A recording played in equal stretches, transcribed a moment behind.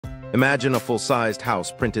Imagine a full-sized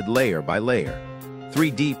house printed layer by layer.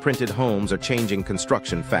 3D printed homes are changing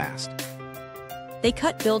construction fast. They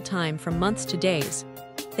cut build time from months to days.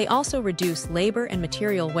 They also reduce labor and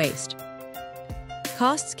material waste.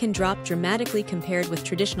 Costs can drop dramatically compared with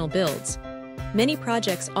traditional builds. Many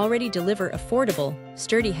projects already deliver affordable,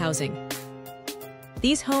 sturdy housing.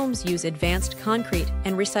 These homes use advanced concrete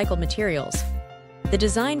and recycled materials. The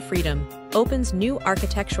design freedom opens new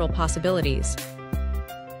architectural possibilities.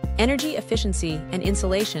 Energy efficiency and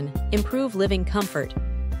insulation improve living comfort.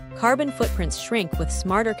 Carbon footprints shrink with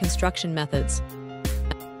smarter construction methods.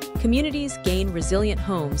 Communities gain resilient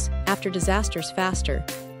homes after disasters faster.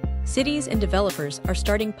 Cities and developers are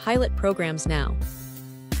starting pilot programs now.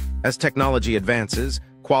 As technology advances,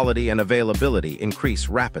 quality and availability increase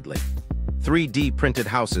rapidly. 3D printed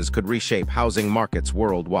houses could reshape housing markets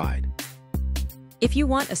worldwide. If you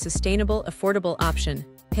want a sustainable, affordable option,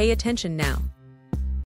 pay attention now.